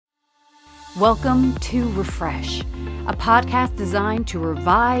Welcome to Refresh, a podcast designed to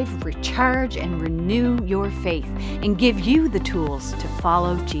revive, recharge, and renew your faith and give you the tools to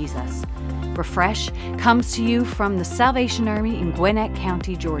follow Jesus. Refresh comes to you from the Salvation Army in Gwinnett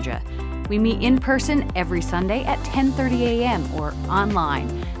County, Georgia. We meet in person every Sunday at 10:30 a.m. or online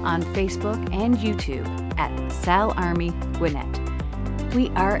on Facebook and YouTube at Sal Army Gwinnett. We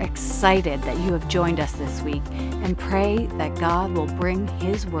are excited that you have joined us this week and pray that God will bring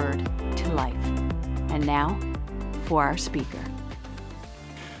His Word to life. And now, for our speaker.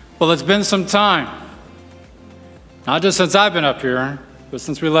 Well, it's been some time. Not just since I've been up here, but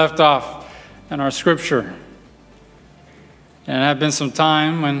since we left off in our scripture. And it had been some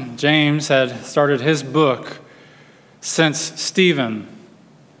time when James had started his book since Stephen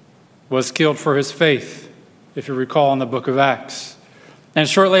was killed for his faith, if you recall in the book of Acts. And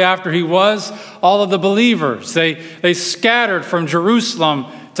shortly after he was, all of the believers, they scattered from Jerusalem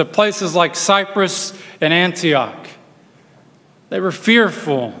to places like Cyprus and Antioch. They were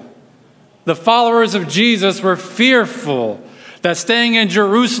fearful. The followers of Jesus were fearful that staying in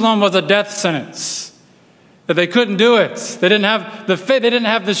Jerusalem was a death sentence, that they couldn't do it. They didn't have the faith, they didn't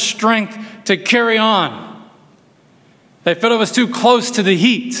have the strength to carry on. They felt it was too close to the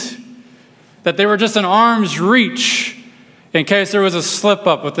heat, that they were just an arm's reach in case there was a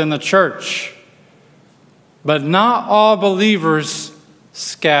slip-up within the church. But not all believers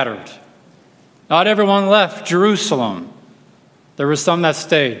scattered. Not everyone left Jerusalem. There were some that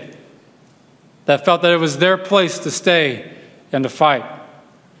stayed, that felt that it was their place to stay and to fight.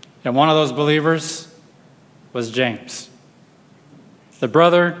 And one of those believers was James, the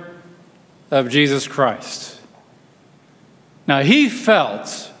brother of Jesus Christ. Now, he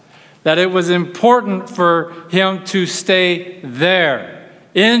felt that it was important for him to stay there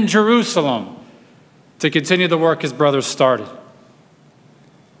in Jerusalem to continue the work his brothers started.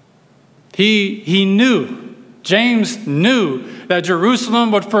 He knew, James knew, that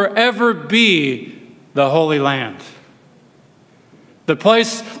Jerusalem would forever be the Holy Land. The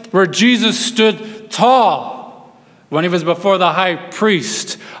place where Jesus stood tall when he was before the high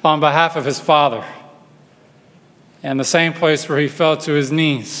priest on behalf of his Father. And the same place where he fell to his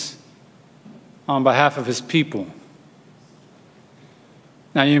knees on behalf of his people.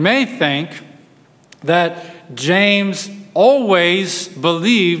 Now, you may think that James always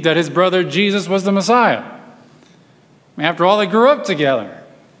believed that his brother Jesus was the Messiah. I mean, after all, they grew up together.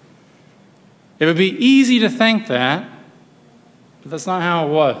 It would be easy to think that, but that's not how it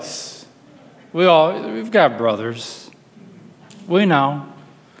was. We've got brothers. We know.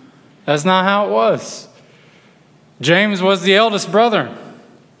 That's not how it was. James was the eldest brother.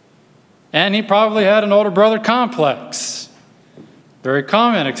 And he probably had an older brother complex. Very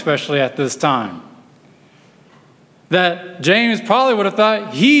common, especially at this time. That James probably would have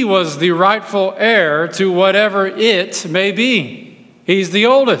thought he was the rightful heir to whatever it may be. He's the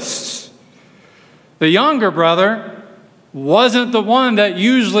oldest. The younger brother wasn't the one that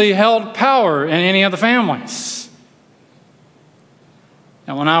usually held power in any of the families.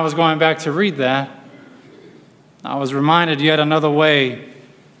 And when I was going back to read that, I was reminded yet another way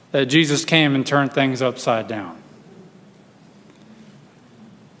that Jesus came and turned things upside down.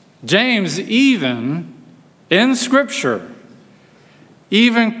 James even, in Scripture,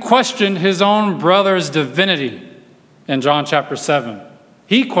 even questioned his own brother's divinity in John chapter 7.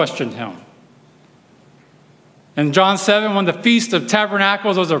 He questioned him. In John 7, when the Feast of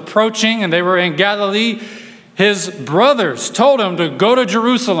Tabernacles was approaching and they were in Galilee, his brothers told him to go to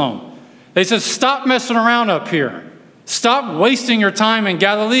Jerusalem. They said, stop messing around up here. Stop wasting your time in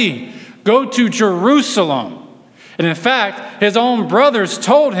Galilee. Go to Jerusalem. And in fact, his own brothers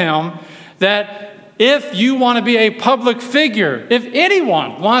told him that if you want to be a public figure, if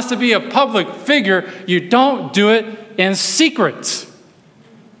anyone wants to be a public figure, you don't do it in secret.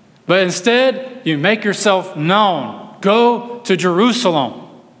 But instead, you make yourself known. Go to Jerusalem.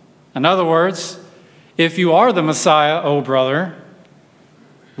 In other words, if you are the Messiah, oh brother,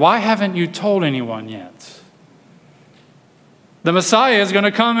 why haven't you told anyone yet? The Messiah is going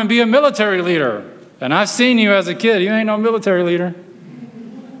to come and be a military leader. And I've seen you as a kid. You ain't no military leader.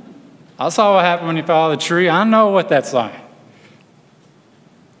 I saw what happened when you fell out of the tree. I know what that's like.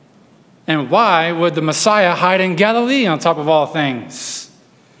 And why would the Messiah hide in Galilee on top of all things?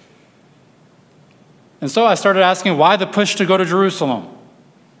 And so I started asking, why the push to go to Jerusalem?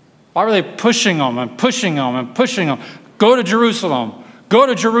 Why were they pushing them and pushing them and pushing them? Go to Jerusalem. Go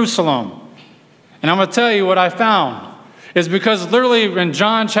to Jerusalem. And I'm going to tell you what I found. Is because literally in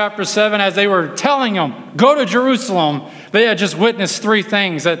John chapter 7, as they were telling him, go to Jerusalem, they had just witnessed three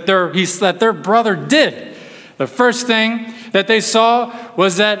things that their brother did. The first thing that they saw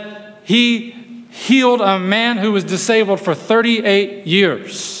was that he healed a man who was disabled for 38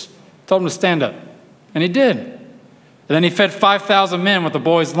 years. Told him to stand up. And he did. And then he fed 5,000 men with the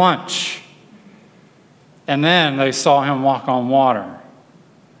boys' lunch. And then they saw him walk on water.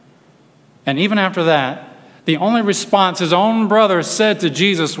 And even after that, the only response his own brother said to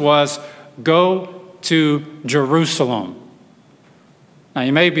Jesus was, "Go to Jerusalem." Now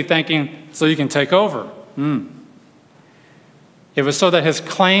you may be thinking, so you can take over. It was so that his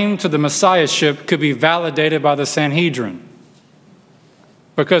claim to the Messiahship could be validated by the Sanhedrin.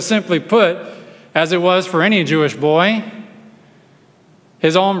 Because simply put, as it was for any Jewish boy,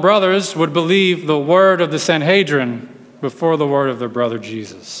 his own brothers would believe the word of the Sanhedrin before the word of their brother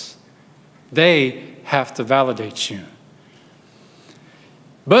Jesus. They have to validate you.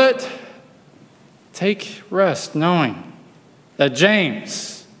 But take rest knowing that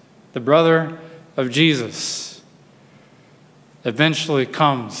James, the brother of Jesus, eventually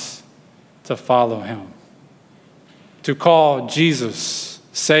comes to follow him, to call Jesus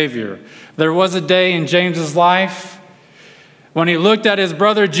Savior. There was a day in James's life when he looked at his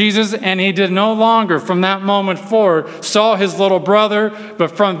brother Jesus, and he did no longer, from that moment forward, saw his little brother,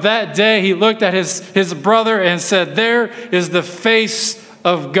 but from that day he looked at his brother and said, "There is the face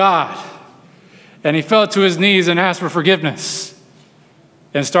of God." And he fell to his knees and asked for forgiveness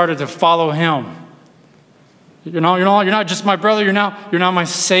and started to follow him. You're not just my brother, you're now my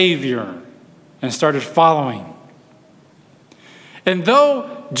Savior. And started following. And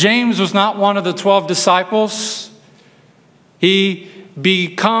though James was not one of the 12 disciples, he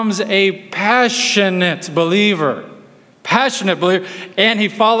becomes a passionate believer, and he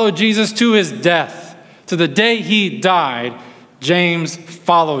followed Jesus to his death. To the day he died, James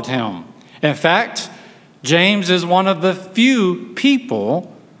followed him. In fact, James is one of the few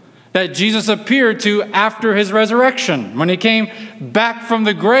people that Jesus appeared to after his resurrection. When he came back from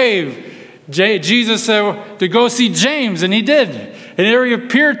the grave, Jesus said to go see James, and he did. And there he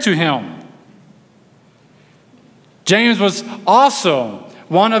appeared to him. James was also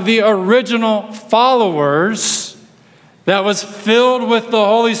one of the original followers that was filled with the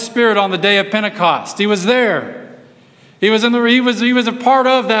Holy Spirit on the day of Pentecost. He was there. He was a part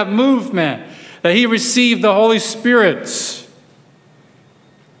of that movement that he received the Holy Spirit.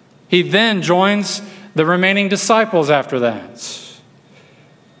 He then joins the remaining disciples after that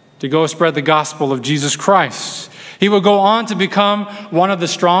to go spread the gospel of Jesus Christ. He will go on to become one of the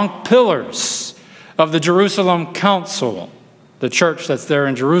strong pillars of the Jerusalem Council, the church that's there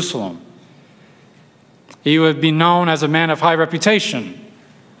in Jerusalem. He would be known as a man of high reputation.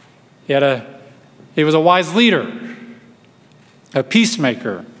 He was a wise leader, a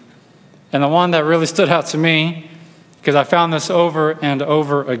peacemaker, and the one that really stood out to me, because I found this over and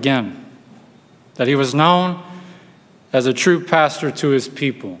over again, that he was known as a true pastor to his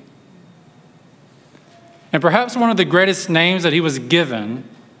people. And perhaps one of the greatest names that he was given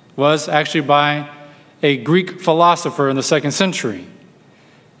was actually by a Greek philosopher in the 2nd century.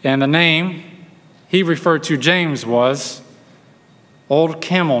 And the name he referred to James was Old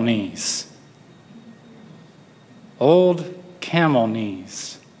Camel Knees. Old Camel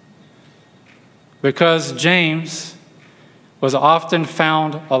Knees. Because James was often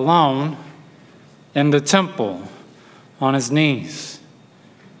found alone in the temple on his knees,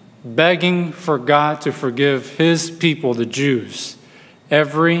 begging for God to forgive his people, the Jews,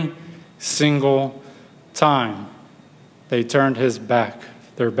 every single time they turned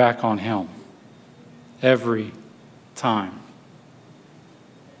their back on him. Every time.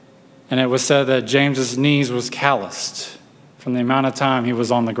 And it was said that James's knees was calloused from the amount of time he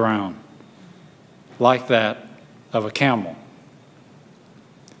was on the ground, like that of a camel.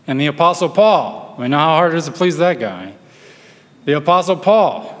 And the Apostle Paul, we know how hard it is to please that guy. The Apostle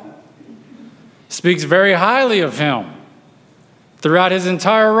Paul speaks very highly of him throughout his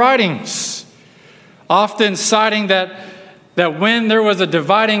entire writings, often citing that when there was a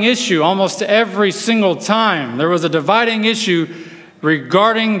dividing issue, almost every single time, there was a dividing issue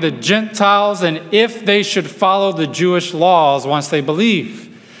regarding the Gentiles and if they should follow the Jewish laws once they believe.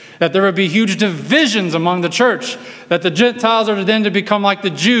 That there would be huge divisions among the church, that the Gentiles are then to become like the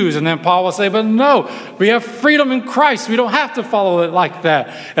Jews. And then Paul will say, but no, we have freedom in Christ. We don't have to follow it like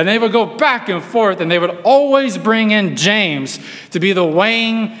that. And they would go back and forth, and they would always bring in James to be the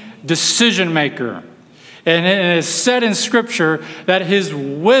weighing decision maker. And it is said in Scripture that his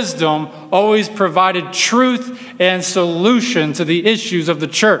wisdom always provided truth and solution to the issues of the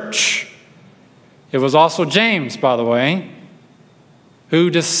church. It was also James, by the way,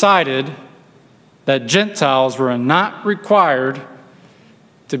 who decided that Gentiles were not required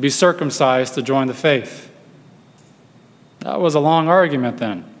to be circumcised to join the faith. That was a long argument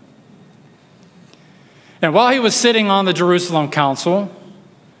then. And while he was sitting on the Jerusalem council,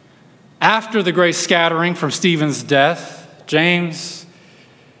 after the great scattering from Stephen's death, James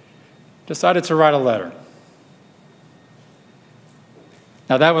decided to write a letter.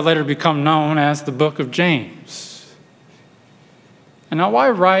 Now, that would later become known as the book of James. And now, why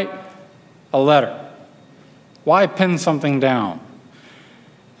write a letter? Why pen something down?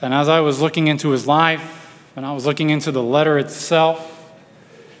 And as I was looking into his life, and I was looking into the letter itself,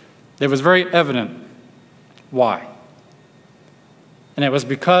 it was very evident why. And it was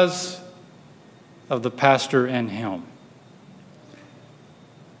because of the pastor in him.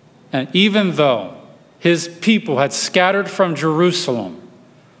 And even though his people had scattered from Jerusalem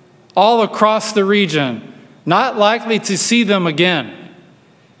all across the region, not likely to see them again,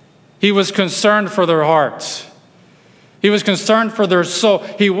 he was concerned for their hearts. He was concerned for their soul.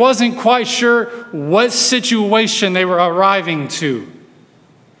 He wasn't quite sure what situation they were arriving to.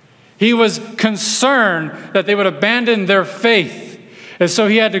 He was concerned that they would abandon their faith. And so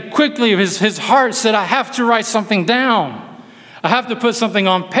he had to quickly, his heart said, I have to write something down. I have to put something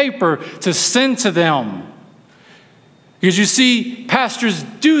on paper to send to them. Because you see, pastors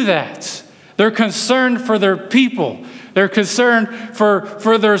do that. They're concerned for their people. They're concerned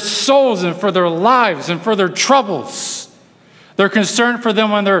for their souls and for their lives and for their troubles. They're concerned for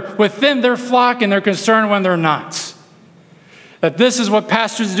them when they're within their flock, and they're concerned when they're not. That this is what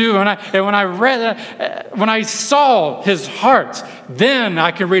pastors do. And when I read that, when I saw his heart, then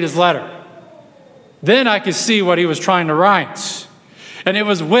I could read his letter. Then I could see what he was trying to write. And it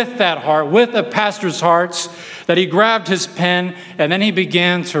was with that heart, with the pastor's hearts, that he grabbed his pen and then he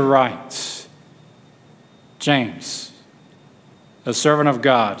began to write. James, a servant of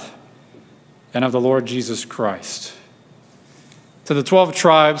God and of the Lord Jesus Christ, to the 12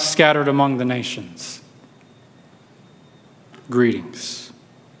 tribes scattered among the nations, greetings.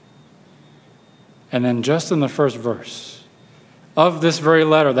 And then just in the first verse of this very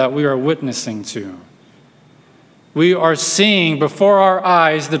letter that we are witnessing to, we are seeing before our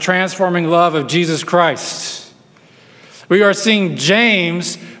eyes the transforming love of Jesus Christ. We are seeing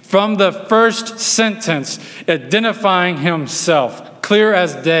James from the first sentence identifying himself, clear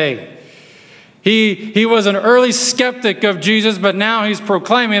as day. He was an early skeptic of Jesus, but now he's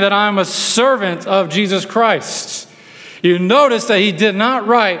proclaiming that I'm a servant of Jesus Christ. You notice that he did not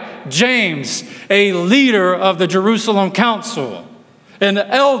write James, a leader of the Jerusalem council, an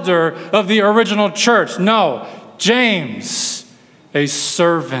elder of the original church. No, James, a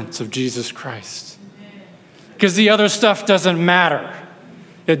servant of Jesus Christ. Because the other stuff doesn't matter.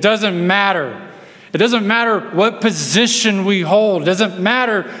 It doesn't matter. It doesn't matter what position we hold. It doesn't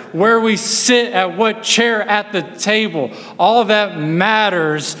matter where we sit at what chair at the table. All that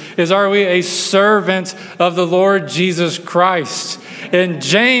matters is, are we a servant of the Lord Jesus Christ? And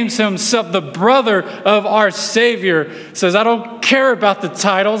James himself, the brother of our Savior, says, I don't care about the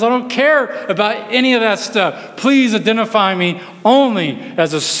titles. I don't care about any of that stuff. Please identify me only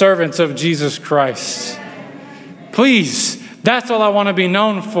as a servant of Jesus Christ. Please, that's all I want to be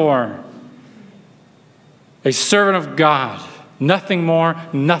known for. A servant of God, nothing more,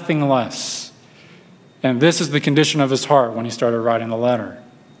 nothing less. And this is the condition of his heart when he started writing the letter.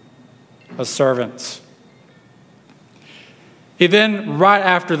 A servant. He then, right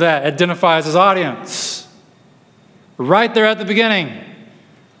after that, identifies his audience. Right there at the beginning.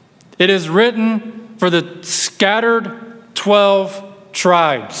 It is written for the scattered 12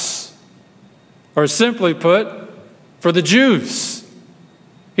 tribes. Or simply put, for the Jews.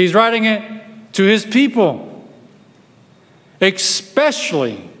 He's writing it to his people.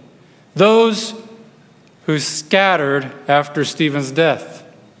 Especially those who scattered after Stephen's death.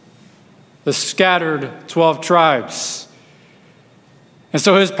 The scattered 12 tribes. And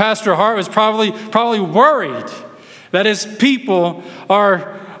so his pastor heart was probably worried that his people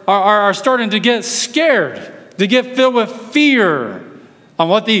are starting to get scared, to get filled with fear on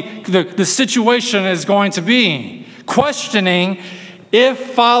what the situation is going to be, questioning if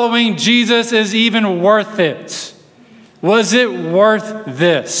following Jesus is even worth it. Was it worth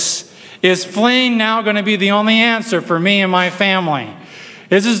this? Is fleeing now going to be the only answer for me and my family?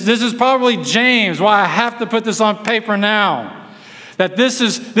 This is probably James, why I have to put this on paper now. That this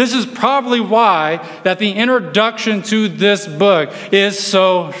is probably why that the introduction to this book is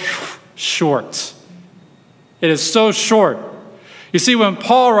so short. It is so short. You see, when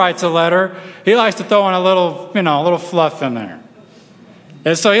Paul writes a letter, he likes to throw in a little fluff in there.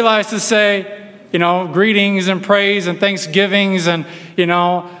 And so he likes to say, greetings and praise and thanksgivings and,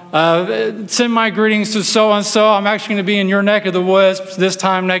 send my greetings to so-and-so. I'm actually going to be in your neck of the woods this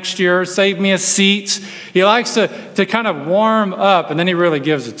time next year. Save me a seat. He likes to kind of warm up, and then he really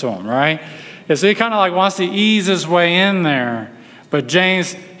gives it to them, right? And so he kind of like wants to ease his way in there. But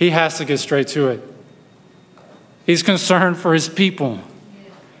James, he has to get straight to it. He's concerned for his people.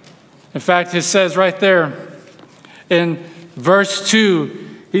 In fact, it says right there in verse 2,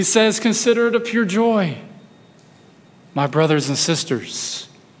 he says, "Consider it a pure joy, my brothers and sisters,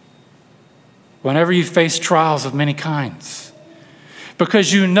 whenever you face trials of many kinds,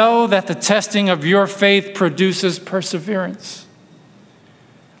 because you know that the testing of your faith produces perseverance.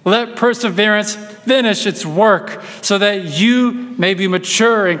 Let perseverance finish its work so that you may be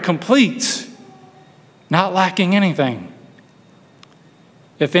mature and complete, not lacking anything.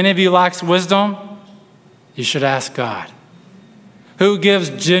 If any of you lacks wisdom, you should ask God, who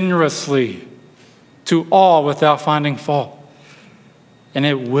gives generously to all without finding fault, and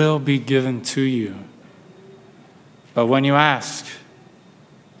it will be given to you. But when you ask,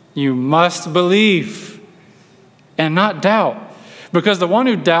 you must believe and not doubt, because the one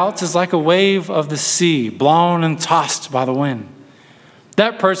who doubts is like a wave of the sea, blown and tossed by the wind.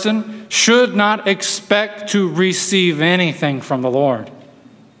 That person should not expect to receive anything from the Lord.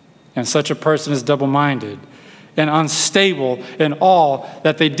 And such a person is double-minded and unstable in all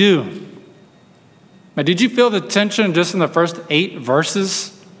that they do." Now, did you feel the tension just in the first 8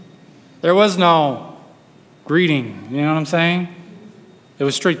 verses? There was no greeting, you know what I'm saying? It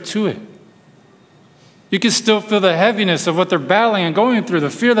was straight to it. You can still feel the heaviness of what they're battling and going through, the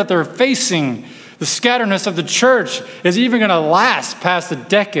fear that they're facing. The scatteredness of the church is even going to last past the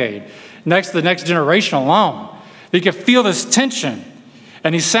decade, the next generation alone. You can feel this tension.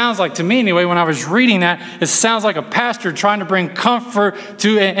 And he sounds like, to me anyway, when I was reading that, it sounds like a pastor trying to bring comfort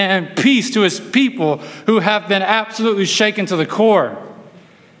to and peace to his people who have been absolutely shaken to the core.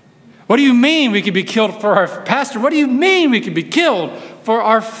 What do you mean we could be killed for our pastor? What do you mean we could be killed for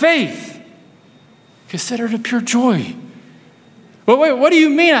our faith? Consider it a pure joy. But wait, what do you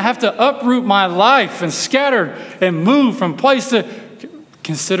mean I have to uproot my life and scatter and move from place to...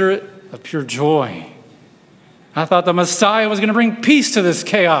 Consider it a pure joy. I thought the Messiah was going to bring peace to this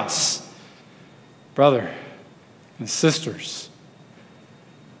chaos. Brother and sisters,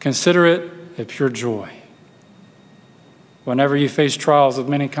 consider it a pure joy whenever you face trials of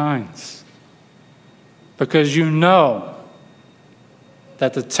many kinds, because you know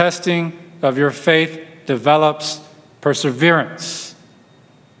that the testing of your faith develops perseverance.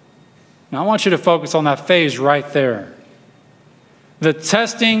 Now, I want you to focus on that phase right there. The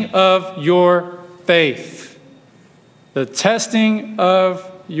testing of your faith. The testing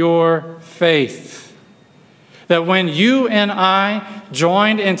of your faith. That when you and I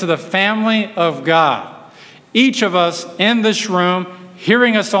joined into the family of God, each of us in this room,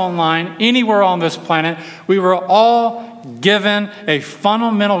 hearing us online, anywhere on this planet, we were all given a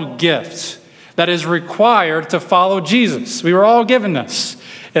fundamental gift that is required to follow Jesus. We were all given this.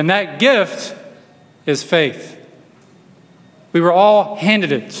 And that gift is faith. We were all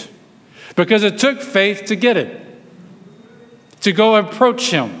handed it because it took faith to get it. To go approach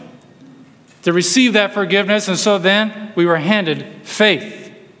him, to receive that forgiveness, and so then we were handed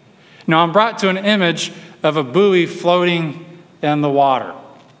faith. Now I'm brought to an image of a buoy floating in the water.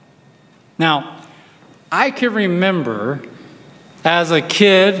 Now, I can remember as a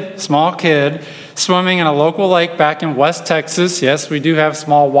kid, small kid, swimming in a local lake back in West Texas. Yes, we do have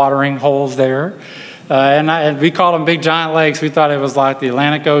small watering holes there. And we called them big giant lakes. We thought it was like the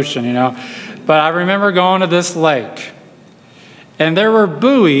Atlantic Ocean, you know. But I remember going to this lake. And there were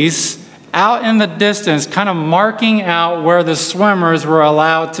buoys out in the distance kind of marking out where the swimmers were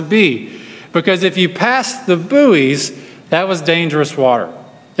allowed to be. Because if you passed the buoys, that was dangerous water.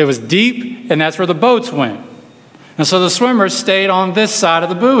 It was deep, and that's where the boats went. And so the swimmers stayed on this side of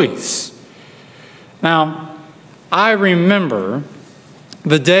the buoys. Now, I remember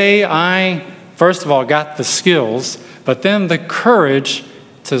the day I, first of all, got the skills, but then the courage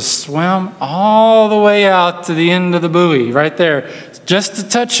to swim all the way out to the end of the buoy, right there, just to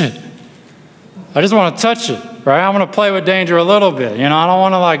touch it. I just want to touch it, right? I want to play with danger a little bit. You know, I don't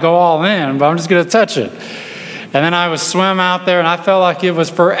want to like go all in, but I'm just going to touch it. And then I would swim out there, and I felt like it was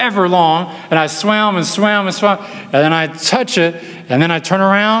forever long. And I swam and swam and swam. And then I'd touch it, and then I'd turn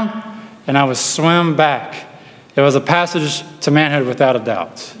around, and I would swim back. It was a passage to manhood without a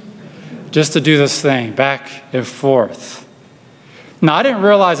doubt. Just to do this thing back and forth. Now, I didn't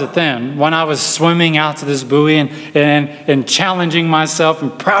realize it then when I was swimming out to this buoy and challenging myself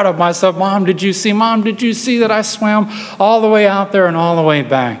and proud of myself. Mom, did you see? Mom, did you see that I swam all the way out there and all the way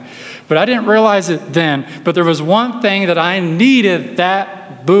back? But I didn't realize it then. But there was one thing that I needed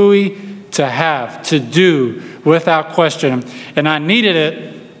that buoy to have, to do without question. And I needed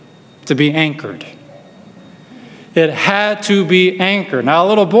it to be anchored. It had to be anchored. Now, a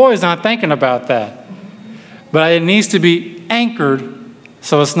little boy is not thinking about that. But it needs to be anchored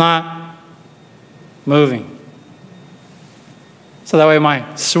so it's not moving. So that way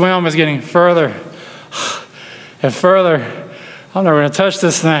my swim is getting further and further. I'm never going to touch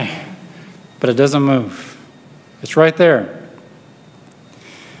this thing. But it doesn't move. It's right there.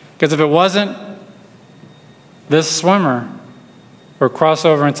 Because if it wasn't, this swimmer would cross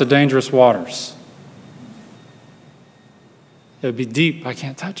over into dangerous waters. It would be deep. I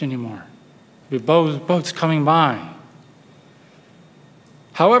can't touch anymore. There would be boats coming by.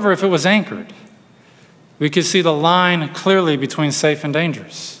 However, if it was anchored, we could see the line clearly between safe and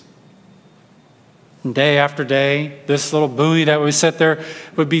dangerous. And day after day, this little buoy that we sit there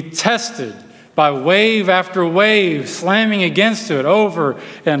would be tested by wave after wave, slamming against it over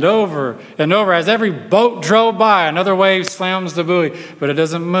and over and over. As every boat drove by, another wave slams the buoy, but it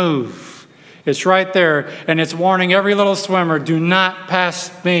doesn't move. It's right there, and it's warning every little swimmer, do not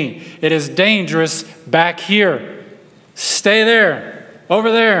pass me. It is dangerous back here. Stay there,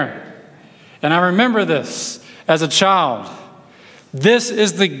 over there. And I remember this as a child. This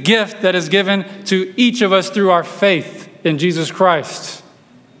is the gift that is given to each of us through our faith in Jesus Christ.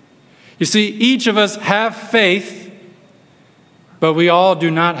 You see, each of us have faith, but we all do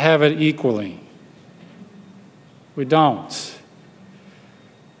not have it equally. We don't.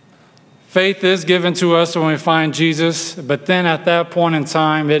 Faith is given to us when we find Jesus, but then at that point in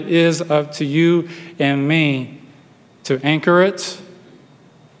time, it is up to you and me to anchor it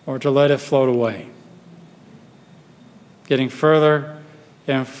or to let it float away, getting further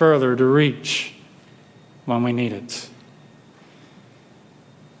and further to reach when we need it.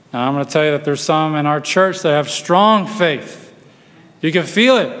 Now, I'm going to tell you that there's some in our church that have strong faith. You can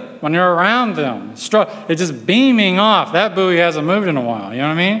feel it when you're around them. It's just beaming off. That buoy hasn't moved in a while, you know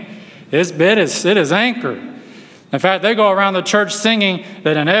what I mean? It is anchored. In fact, they go around the church singing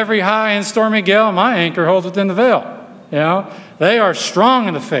that in every high and stormy gale, my anchor holds within the veil. You know, they are strong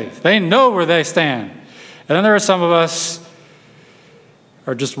in the faith. They know where they stand. And then there are some of us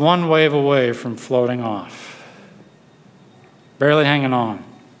who are just one wave away from floating off, barely hanging on.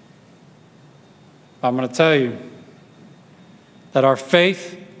 I'm going to tell you that our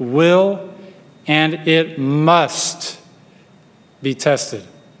faith will and it must be tested.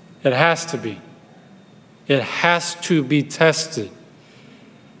 It has to be. It has to be tested.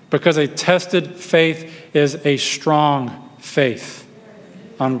 Because a tested faith is a strong faith.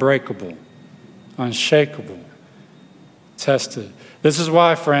 Unbreakable, unshakable, tested. This is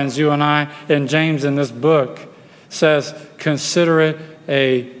why, friends, you and I, and James in this book says, consider it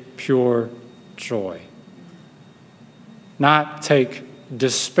a pure joy. Not take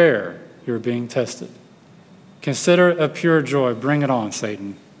despair, you're being tested. Consider it a pure joy. Bring it on,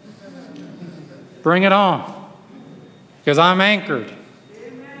 Satan. Bring it on. Because I'm anchored.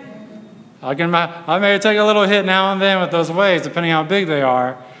 I may take a little hit now and then with those waves, depending how big they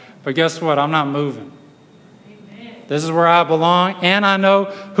are. But guess what? I'm not moving. This is where I belong, and I know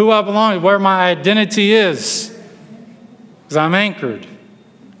who I belong, where my identity is. Because I'm anchored.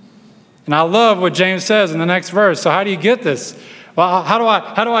 And I love what James says in the next verse. So how do you get this? Well, how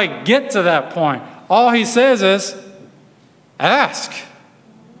do I get to that point? All he says is, ask.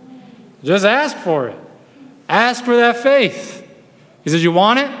 Just ask for it. Ask for that faith. He says, you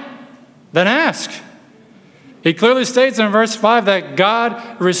want it? Then ask. He clearly states in verse 5 that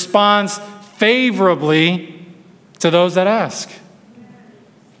God responds favorably to those that ask.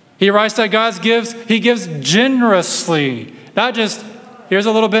 He writes that He gives generously. Not just, here's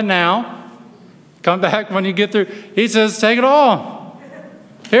a little bit now. Come back when you get through. He says, take it all.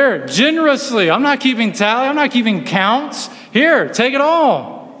 Here, generously. I'm not keeping tally. I'm not keeping counts. Here, take it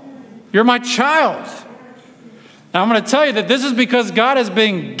all. You're my child. Now, I'm going to tell you that this is because God has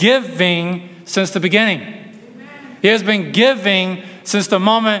been giving since the beginning. He has been giving since the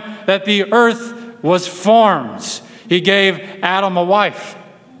moment that the earth was formed. He gave Adam a wife.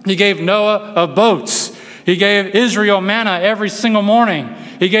 He gave Noah a boat. He gave Israel manna every single morning.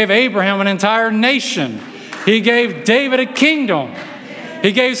 He gave Abraham an entire nation. He gave David a kingdom.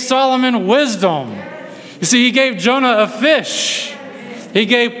 He gave Solomon wisdom. You see, he gave Jonah a fish. He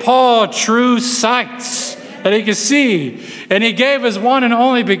gave Paul true sight that he could see. And he gave his one and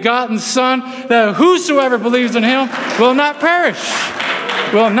only begotten Son, that whosoever believes in him will not perish,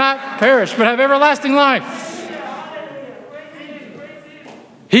 but have everlasting life.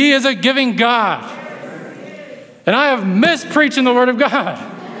 He is a giving God. And I have missed preaching the Word of God.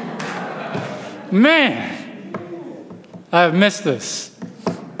 Man, I have missed this.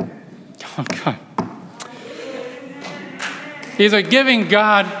 Oh, God. He's a giving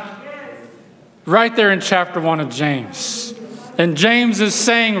God, right there in chapter 1 of James. And James is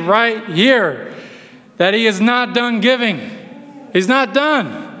saying right here that he is not done giving. He's not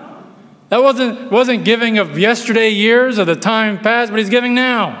done. That wasn't giving of yesterday years or the time past, but he's giving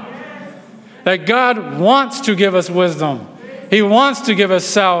now. That God wants to give us wisdom. He wants to give us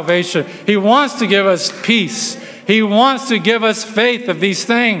salvation. He wants to give us peace. He wants to give us faith of these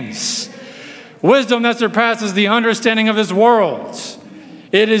things. Wisdom that surpasses the understanding of this world.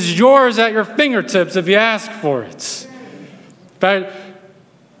 It is yours at your fingertips if you ask for it. In fact,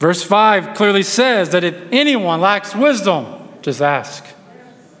 verse 5 clearly says that if anyone lacks wisdom, just ask.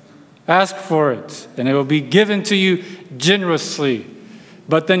 Ask for it, and it will be given to you generously.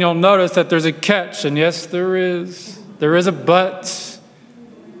 But then you'll notice that there's a catch, and yes, there is. There is a but.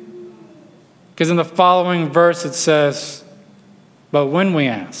 Because in the following verse it says, but when we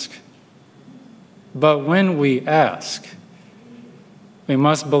ask, we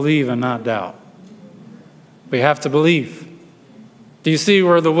must believe and not doubt. We have to believe. Do you see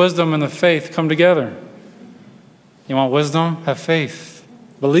where the wisdom and the faith come together? You want wisdom? Have faith.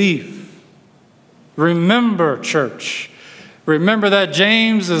 Believe. Remember, church. Remember that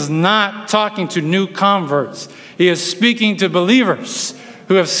James is not talking to new converts. He is speaking to believers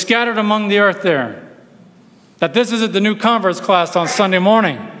who have scattered among the earth there. That this isn't the new converts class on Sunday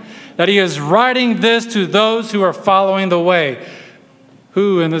morning. That he is writing this to those who are following the way.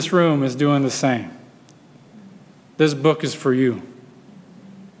 Who in this room is doing the same? This book is for you.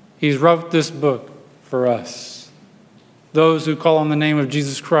 He's wrote this book for us. Those who call on the name of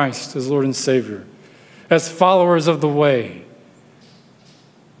Jesus Christ as Lord and Savior. As followers of the way.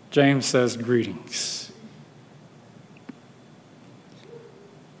 James says, greetings.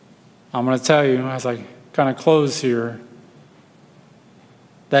 I'm going to tell you, as I kind of close here,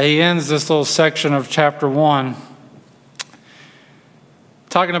 that he ends this little section of chapter 1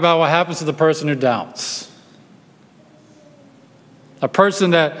 talking about what happens to the person who doubts. A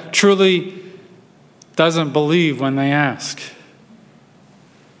person that truly doesn't believe when they ask.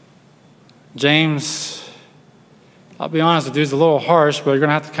 James, I'll be honest with you, he's a little harsh, but you're going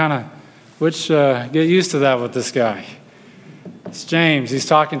to have to kind of get used to that with this guy. It's James. He's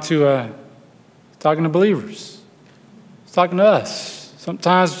talking to believers. He's talking to us.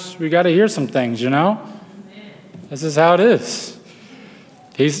 Sometimes we got to hear some things, you know? This is how it is.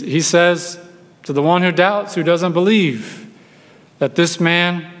 He says to the one who doubts, who doesn't believe, that this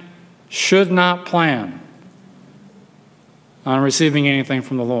man should not plan on receiving anything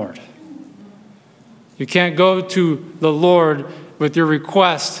from the Lord. You can't go to the Lord with your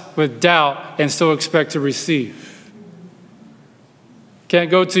request with doubt and still expect to receive. You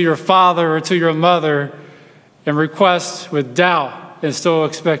can't go to your father or to your mother and request with doubt and still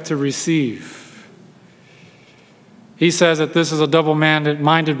expect to receive. He says that this is a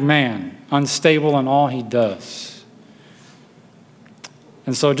double-minded man, unstable in all he does.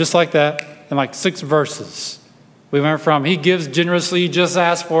 And so just like that, in like 6 verses, we went from he gives generously, just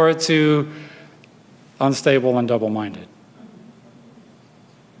ask for it, to unstable and double-minded.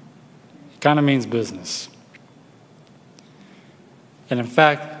 It kind of means business. And in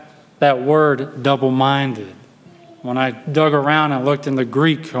fact, that word double-minded, when I dug around and looked in the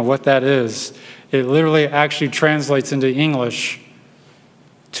Greek of what that is, it literally actually translates into English,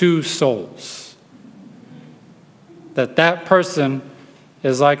 2 souls. That person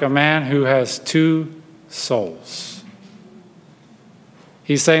is like a man who has 2 souls.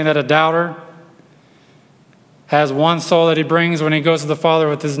 He's saying that a doubter has one soul that he brings when he goes to the Father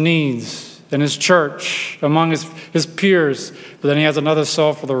with his needs in his church, among his peers, but then he has another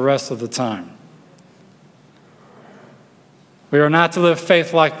soul for the rest of the time. We are not to live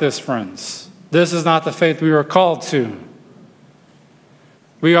faith like this, friends. This is not the faith we are called to.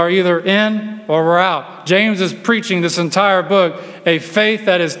 We are either in or we're out. James is preaching this entire book, a faith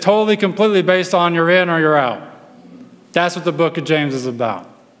that is totally, completely based on you're in or you're out. That's what the book of James is about.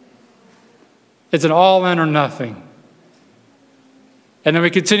 It's an all in or nothing. And then we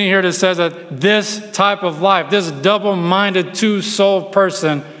continue here that says that this type of life, this double-minded, 2-souled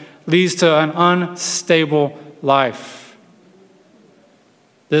person leads to an unstable life.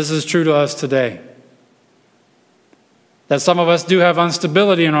 This is true to us today. That some of us do have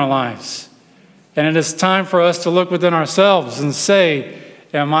instability in our lives. And it is time for us to look within ourselves and say,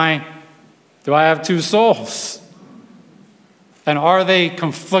 do I have 2 souls? And are they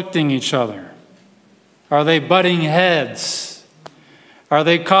conflicting each other? Are they butting heads? Are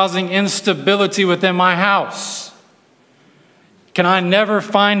they causing instability within my house? Can I never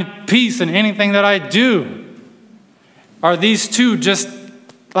find peace in anything that I do? Are these 2 just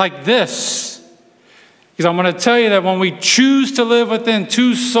like this? Because I'm going to tell you that when we choose to live within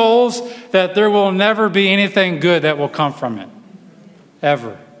two souls, that there will never be anything good that will come from it.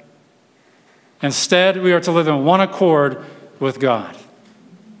 Ever. Instead, we are to live in one accord with God.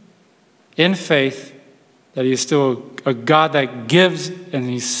 In faith that He is still a God that gives and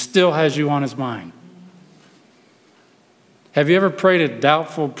He still has you on His mind. Have you ever prayed a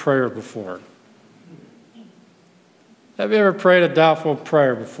doubtful prayer before? Have you ever prayed a doubtful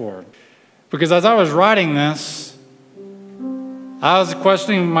prayer before? Because as I was writing this, I was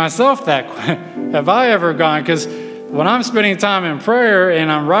questioning myself that, have I ever gone? Because when I'm spending time in prayer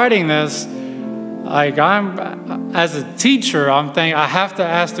and I'm writing this, as a teacher, I'm thinking I have to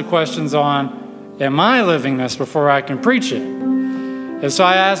ask the questions on, am I living this before I can preach it? And so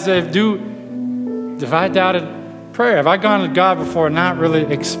I asked, if I doubted prayer, have I gone to God before not really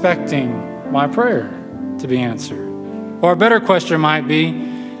expecting my prayer to be answered? Or a better question might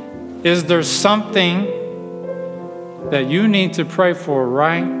be, is there something that you need to pray for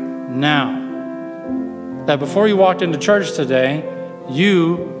right now? That before you walked into church today,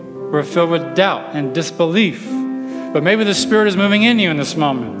 you were filled with doubt and disbelief. But maybe the Spirit is moving in you in this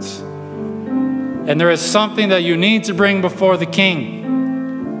moment. And there is something that you need to bring before the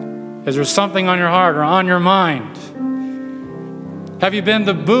King. Is there something on your heart or on your mind? Have you been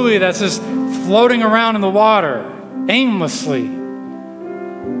the buoy that's just floating around in the water aimlessly?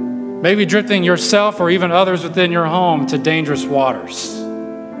 Maybe drifting yourself or even others within your home to dangerous waters.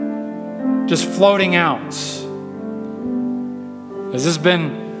 Just floating out. Has this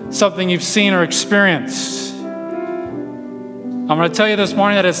been something you've seen or experienced? I'm going to tell you this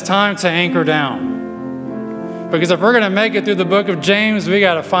morning that it's time to anchor down. Because if we're going to make it through the book of James, we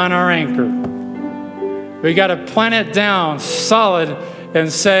got to find our anchor. We got to plant it down solid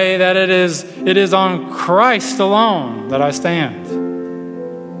and say that it is on Christ alone that I stand.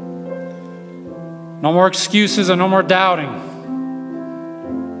 No more excuses and no more doubting.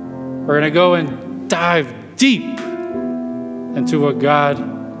 We're going to go and dive deep into what God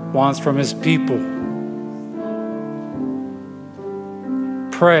wants from His people.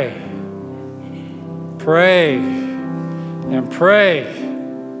 Pray. Pray. And pray.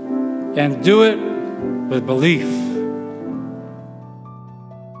 And do it with belief.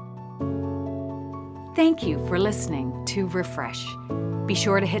 Thank you for listening to Refresh. Be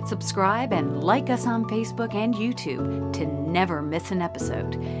sure to hit subscribe and like us on Facebook and YouTube to never miss an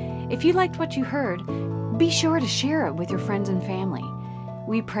episode. If you liked what you heard, be sure to share it with your friends and family.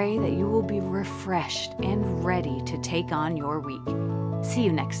 We pray that you will be refreshed and ready to take on your week. See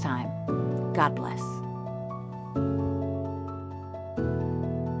you next time. God bless.